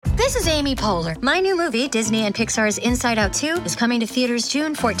This is Amy Poehler. My new movie, Disney and Pixar's Inside Out 2, is coming to theaters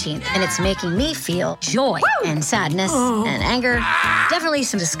June 14th, and it's making me feel joy and sadness and anger, definitely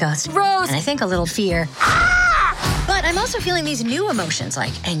some disgust, Rose, and I think a little fear. But I'm also feeling these new emotions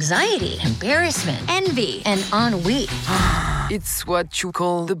like anxiety, embarrassment, envy, and ennui. It's what you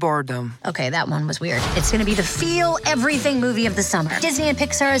call the boredom. Okay, that one was weird. It's gonna be the feel everything movie of the summer. Disney and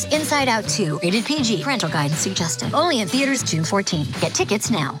Pixar's Inside Out 2, rated PG, parental guidance suggested. Only in theaters June 14th. Get tickets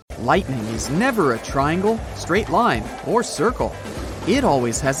now. Lightning is never a triangle, straight line, or circle. It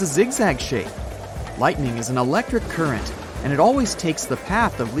always has a zigzag shape. Lightning is an electric current, and it always takes the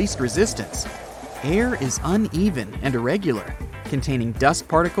path of least resistance. Air is uneven and irregular, containing dust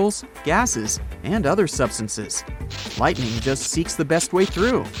particles, gases, and other substances. Lightning just seeks the best way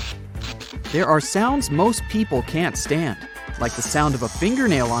through. There are sounds most people can't stand, like the sound of a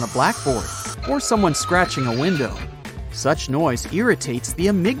fingernail on a blackboard or someone scratching a window. Such noise irritates the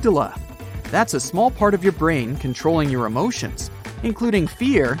amygdala. That's a small part of your brain controlling your emotions, including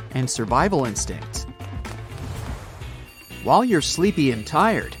fear and survival instincts. While you're sleepy and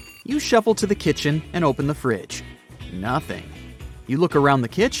tired, you shuffle to the kitchen and open the fridge. Nothing. You look around the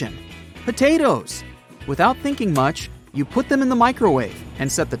kitchen. Potatoes! Without thinking much, you put them in the microwave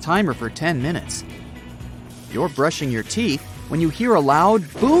and set the timer for 10 minutes. You're brushing your teeth when you hear a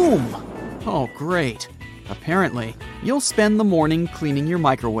loud boom. Oh, great. Apparently, you'll spend the morning cleaning your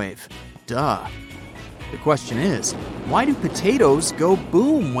microwave. Duh. The question is, why do potatoes go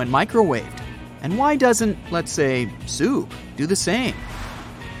boom when microwaved? And why doesn't, let's say, soup do the same?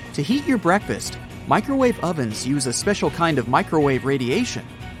 To heat your breakfast, microwave ovens use a special kind of microwave radiation,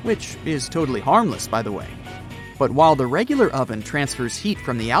 which is totally harmless, by the way. But while the regular oven transfers heat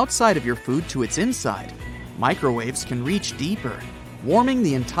from the outside of your food to its inside, microwaves can reach deeper, warming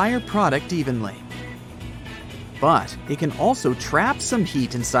the entire product evenly. But it can also trap some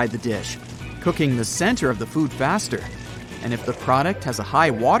heat inside the dish, cooking the center of the food faster. And if the product has a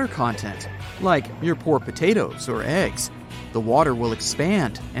high water content, like your poor potatoes or eggs, the water will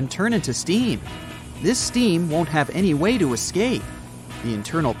expand and turn into steam. This steam won't have any way to escape. The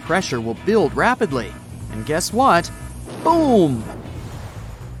internal pressure will build rapidly. And guess what? Boom!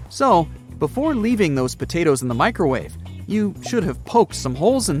 So, before leaving those potatoes in the microwave, you should have poked some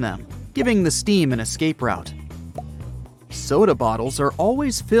holes in them, giving the steam an escape route. Soda bottles are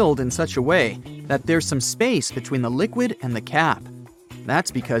always filled in such a way that there's some space between the liquid and the cap.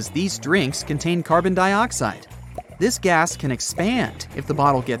 That's because these drinks contain carbon dioxide. This gas can expand if the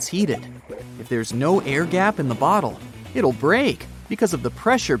bottle gets heated. If there's no air gap in the bottle, it'll break because of the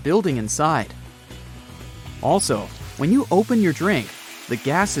pressure building inside. Also, when you open your drink, the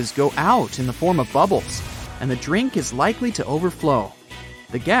gases go out in the form of bubbles, and the drink is likely to overflow.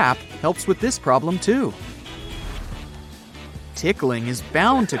 The gap helps with this problem too. Tickling is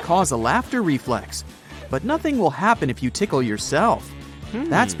bound to cause a laughter reflex, but nothing will happen if you tickle yourself.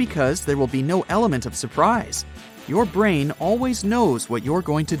 That's because there will be no element of surprise. Your brain always knows what you're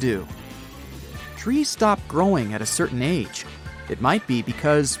going to do. Trees stop growing at a certain age. It might be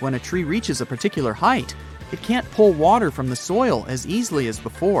because when a tree reaches a particular height, it can't pull water from the soil as easily as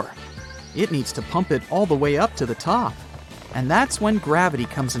before. It needs to pump it all the way up to the top. And that's when gravity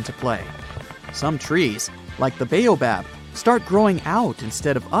comes into play. Some trees, like the baobab, start growing out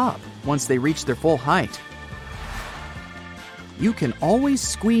instead of up once they reach their full height. You can always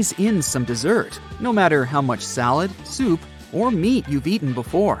squeeze in some dessert, no matter how much salad, soup, or meat you've eaten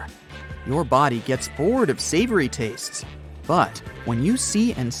before. Your body gets bored of savory tastes. But when you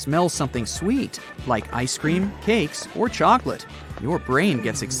see and smell something sweet, like ice cream, cakes, or chocolate, your brain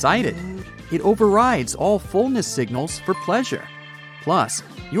gets excited. It overrides all fullness signals for pleasure. Plus,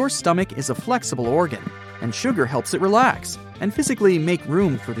 your stomach is a flexible organ, and sugar helps it relax and physically make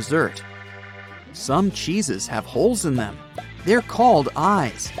room for dessert. Some cheeses have holes in them. They're called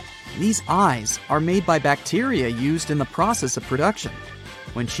eyes. These eyes are made by bacteria used in the process of production.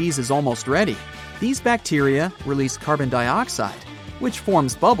 When cheese is almost ready, these bacteria release carbon dioxide, which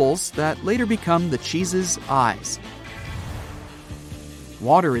forms bubbles that later become the cheese's eyes.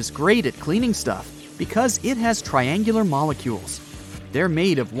 Water is great at cleaning stuff because it has triangular molecules. They're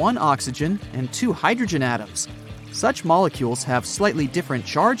made of one oxygen and two hydrogen atoms. Such molecules have slightly different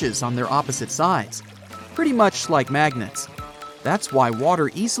charges on their opposite sides, pretty much like magnets. That's why water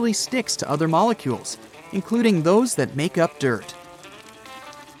easily sticks to other molecules, including those that make up dirt.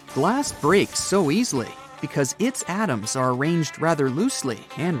 Glass breaks so easily because its atoms are arranged rather loosely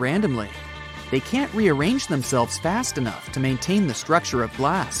and randomly. They can't rearrange themselves fast enough to maintain the structure of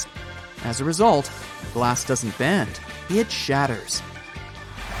glass. As a result, glass doesn't bend, it shatters.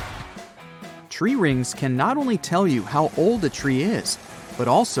 Tree rings can not only tell you how old a tree is, but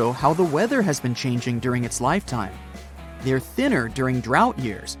also how the weather has been changing during its lifetime. They're thinner during drought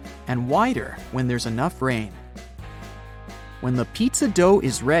years and wider when there's enough rain. When the pizza dough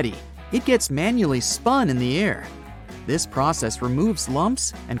is ready, it gets manually spun in the air. This process removes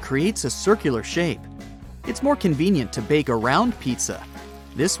lumps and creates a circular shape. It's more convenient to bake a round pizza.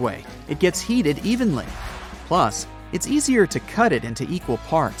 This way, it gets heated evenly. Plus, it's easier to cut it into equal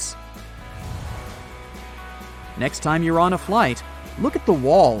parts. Next time you're on a flight, look at the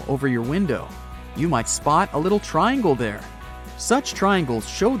wall over your window. You might spot a little triangle there. Such triangles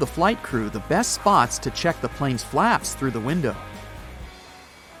show the flight crew the best spots to check the plane's flaps through the window.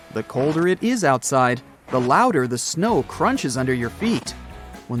 The colder it is outside, the louder the snow crunches under your feet.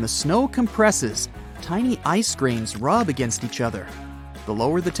 When the snow compresses, tiny ice grains rub against each other. The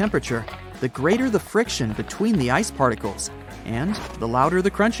lower the temperature, the greater the friction between the ice particles, and the louder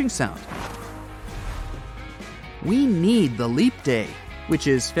the crunching sound. We need the leap day, which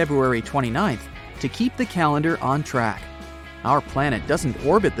is February 29th, to keep the calendar on track. Our planet doesn't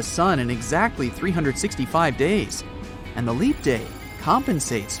orbit the sun in exactly 365 days, and the leap day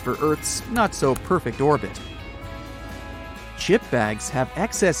compensates for Earth's not-so-perfect orbit. Chip bags have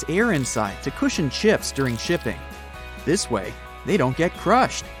excess air inside to cushion chips during shipping. This way, they don't get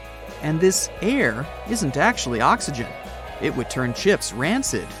crushed. And this air isn't actually oxygen. It would turn chips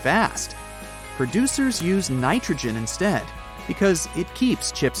rancid fast. Producers use nitrogen instead because it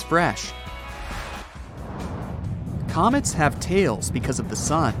keeps chips fresh. Comets have tails because of the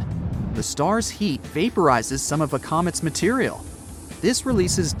sun. The star's heat vaporizes some of a comet's material. This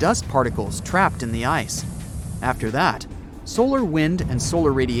releases dust particles trapped in the ice. After that, solar wind and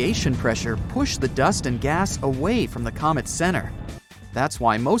solar radiation pressure push the dust and gas away from the comet's center. That's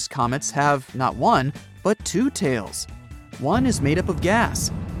why most comets have not one, but two tails. One is made up of gas,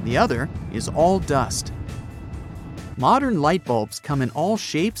 the other is all dust. Modern light bulbs come in all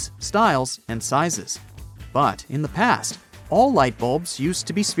shapes, styles, and sizes. But in the past, all light bulbs used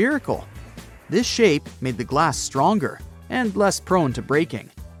to be spherical. This shape made the glass stronger and less prone to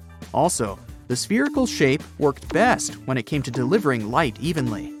breaking. Also, the spherical shape worked best when it came to delivering light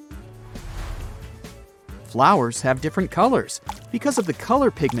evenly. Flowers have different colors because of the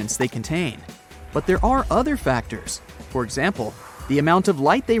color pigments they contain. But there are other factors. For example, the amount of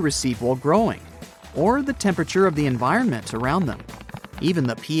light they receive while growing, or the temperature of the environment around them. Even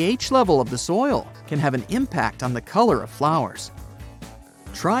the pH level of the soil can have an impact on the color of flowers.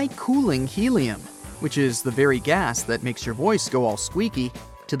 Try cooling helium, which is the very gas that makes your voice go all squeaky,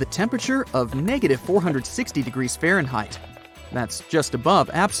 to the temperature of negative 460 degrees Fahrenheit. That's just above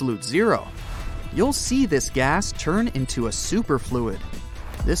absolute zero. You'll see this gas turn into a superfluid.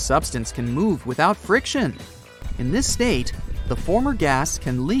 This substance can move without friction. In this state, the former gas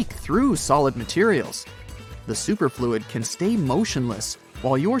can leak through solid materials. The superfluid can stay motionless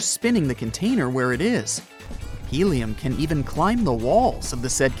while you're spinning the container where it is. Helium can even climb the walls of the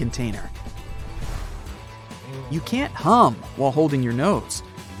said container. You can't hum while holding your nose.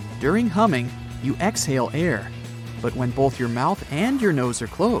 During humming, you exhale air, but when both your mouth and your nose are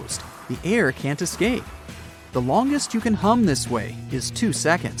closed, the air can't escape. The longest you can hum this way is 2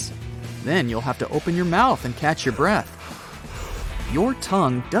 seconds. Then you'll have to open your mouth and catch your breath. Your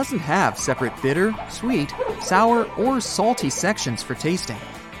tongue doesn't have separate bitter, sweet, sour, or salty sections for tasting.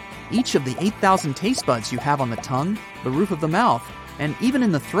 Each of the 8,000 taste buds you have on the tongue, the roof of the mouth, and even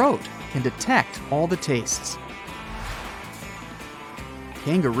in the throat can detect all the tastes.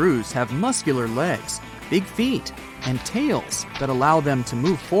 Kangaroos have muscular legs, big feet, and tails that allow them to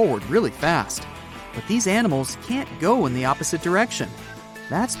move forward really fast. But these animals can't go in the opposite direction.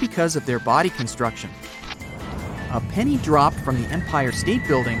 That's because of their body construction. A penny dropped from the Empire State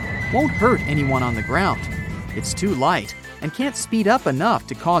Building won't hurt anyone on the ground. It's too light and can't speed up enough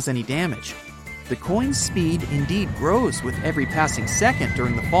to cause any damage. The coin's speed indeed grows with every passing second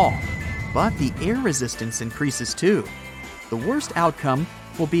during the fall, but the air resistance increases too. The worst outcome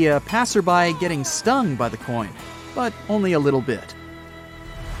will be a passerby getting stung by the coin, but only a little bit.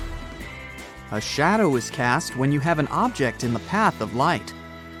 A shadow is cast when you have an object in the path of light.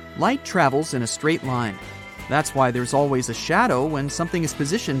 Light travels in a straight line. That's why there's always a shadow when something is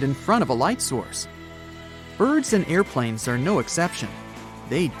positioned in front of a light source. Birds and airplanes are no exception.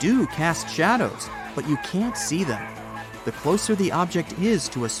 They do cast shadows, but you can't see them. The closer the object is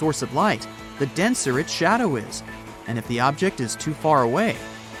to a source of light, the denser its shadow is. And if the object is too far away,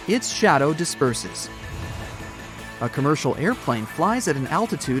 its shadow disperses. A commercial airplane flies at an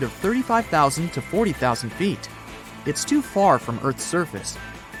altitude of 35,000 to 40,000 feet. It's too far from Earth's surface,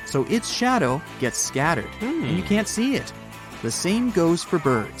 so its shadow gets scattered, and you can't see it. The same goes for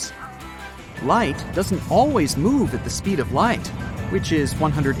birds. Light doesn't always move at the speed of light. which is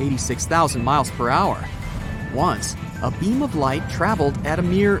 186,000 miles per hour. Once, a beam of light traveled at a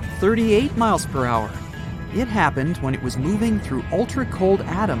mere 38 miles per hour. It happened when it was moving through ultra-cold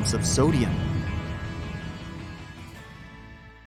atoms of sodium.